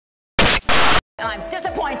And I'm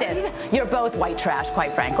disappointed. You're both white trash, quite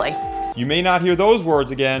frankly. You may not hear those words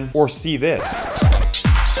again, or see this.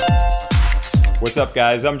 What's up,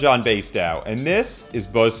 guys? I'm John Bastow, and this is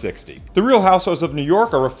Buzz 60. The Real Housewives of New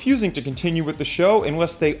York are refusing to continue with the show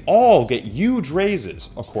unless they all get huge raises,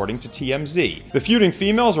 according to TMZ. The feuding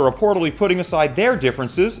females are reportedly putting aside their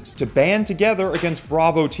differences to band together against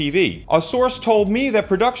Bravo TV. A source told me that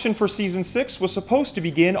production for Season 6 was supposed to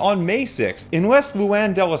begin on May 6th. Unless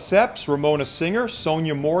Luann de Lesseps, Ramona Singer,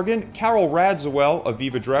 Sonia Morgan, Carol Radziwill,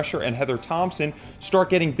 Aviva Drescher, and Heather Thompson start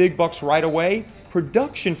getting big bucks right away,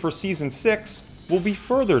 production for Season 6 will be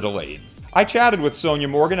further delayed. I chatted with Sonia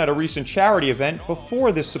Morgan at a recent charity event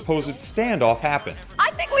before this supposed standoff happened. I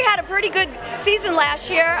think we had a pretty good season last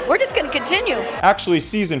year. We're just going to continue. Actually,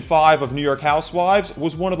 Season 5 of New York Housewives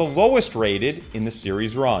was one of the lowest rated in the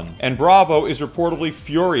series run. And Bravo is reportedly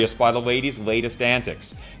furious by the ladies' latest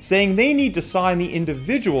antics, saying they need to sign the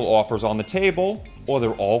individual offers on the table or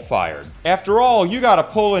they're all fired. After all, you gotta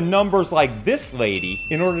pull in numbers like this lady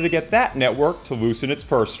in order to get that network to loosen its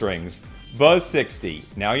purse strings. Buzz 60.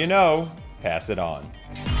 Now you know, pass it on.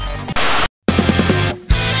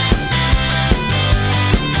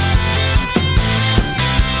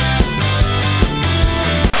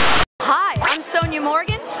 Hi, I'm Sonia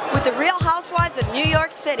Morgan with the Real Housewives of New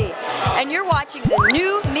York City, and you're watching the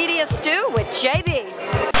New Media Stew with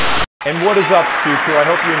JB. And what is up, Stu Crew? I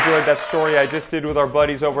hope you enjoyed that story I just did with our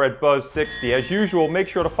buddies over at Buzz 60. As usual, make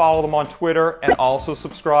sure to follow them on Twitter and also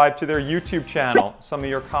subscribe to their YouTube channel. Some of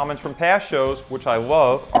your comments from past shows, which I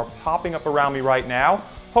love, are popping up around me right now.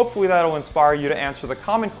 Hopefully that'll inspire you to answer the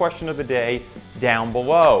comment question of the day down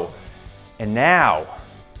below. And now,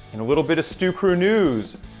 in a little bit of Stu Crew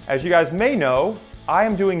news. As you guys may know, I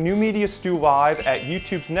am doing New Media Stew live at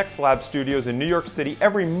YouTube's Next Lab Studios in New York City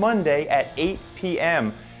every Monday at 8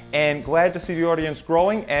 p.m. And glad to see the audience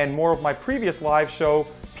growing and more of my previous live show,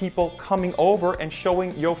 people coming over and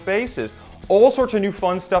showing your faces. All sorts of new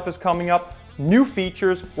fun stuff is coming up, new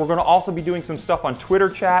features. We're gonna also be doing some stuff on Twitter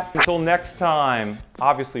chat. Until next time,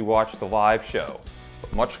 obviously watch the live show.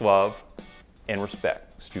 But much love and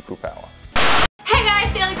respect. Stu Crew Power. Hey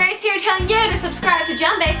guys, Daily Grace here telling you to subscribe to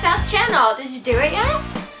John Bastow's channel. Did you do it yet?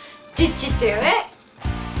 Did you do it?